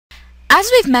As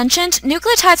we've mentioned,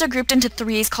 nucleotides are grouped into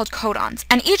threes called codons,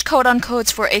 and each codon codes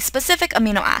for a specific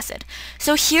amino acid.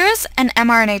 So here's an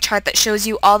mRNA chart that shows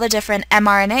you all the different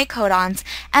mRNA codons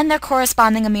and their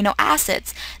corresponding amino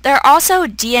acids. There are also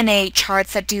DNA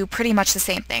charts that do pretty much the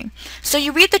same thing. So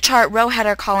you read the chart row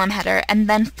header, column header, and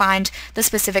then find the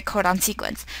specific codon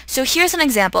sequence. So here's an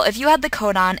example. If you had the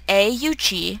codon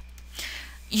AUG,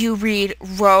 you read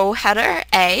row header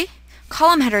A,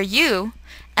 column header U,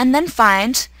 and then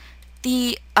find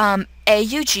the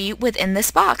AUG within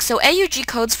this box. So AUG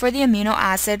codes for the amino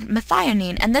acid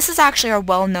methionine, and this is actually our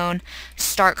well-known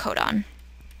start codon.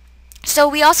 So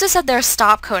we also said there are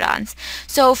stop codons.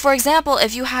 So for example,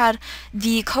 if you had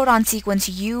the codon sequence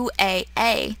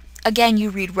UAA, again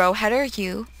you read row header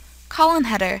U, column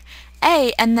header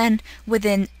A, and then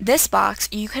within this box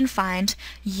you can find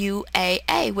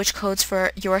UAA, which codes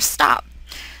for your stop.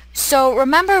 So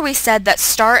remember we said that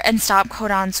start and stop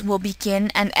codons will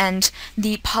begin and end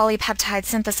the polypeptide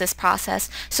synthesis process.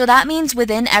 So that means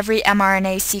within every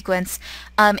mRNA sequence,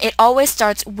 it always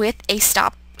starts with a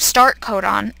start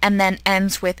codon and then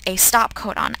ends with a stop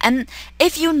codon. And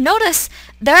if you notice,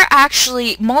 there are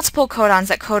actually multiple codons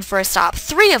that code for a stop,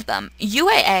 3 of them,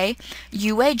 UAA,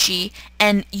 UAG,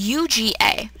 and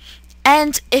UGA.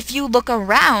 And if you look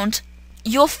around,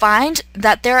 you'll find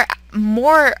that there are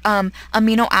more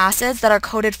amino acids that are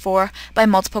coded for by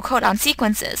multiple codon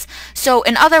sequences. So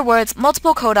in other words,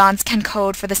 multiple codons can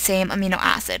code for the same amino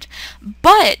acid.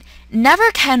 But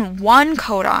never can one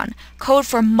codon code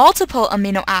for multiple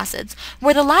amino acids.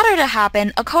 Were the latter to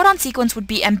happen, a codon sequence would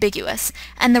be ambiguous,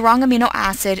 and the wrong amino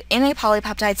acid in a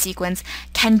polypeptide sequence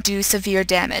can do severe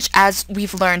damage, as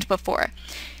we've learned before.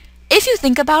 If you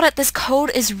think about it, this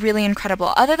code is really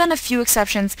incredible. Other than a few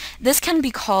exceptions, this can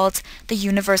be called the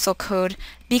universal code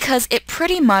because it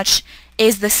pretty much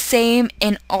is the same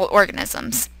in all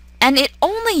organisms. And it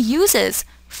only uses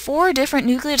 4 different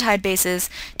nucleotide bases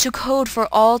to code for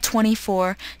all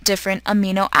 24 different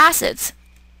amino acids.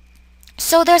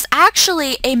 So there's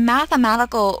actually a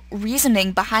mathematical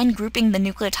reasoning behind grouping the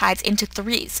nucleotides into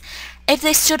threes. If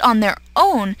they stood on their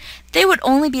own, they would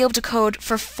only be able to code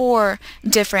for 4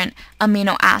 different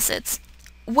amino acids.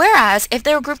 Whereas, if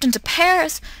they were grouped into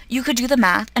pairs, you could do the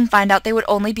math and find out they would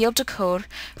only be able to code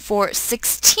for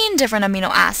 16 different amino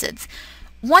acids.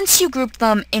 Once you group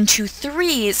them into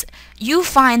threes, you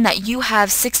find that you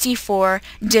have 64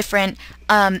 different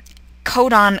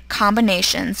codon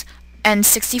combinations and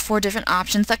 64 different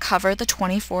options that cover the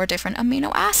 24 different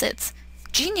amino acids.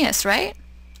 Genius, right?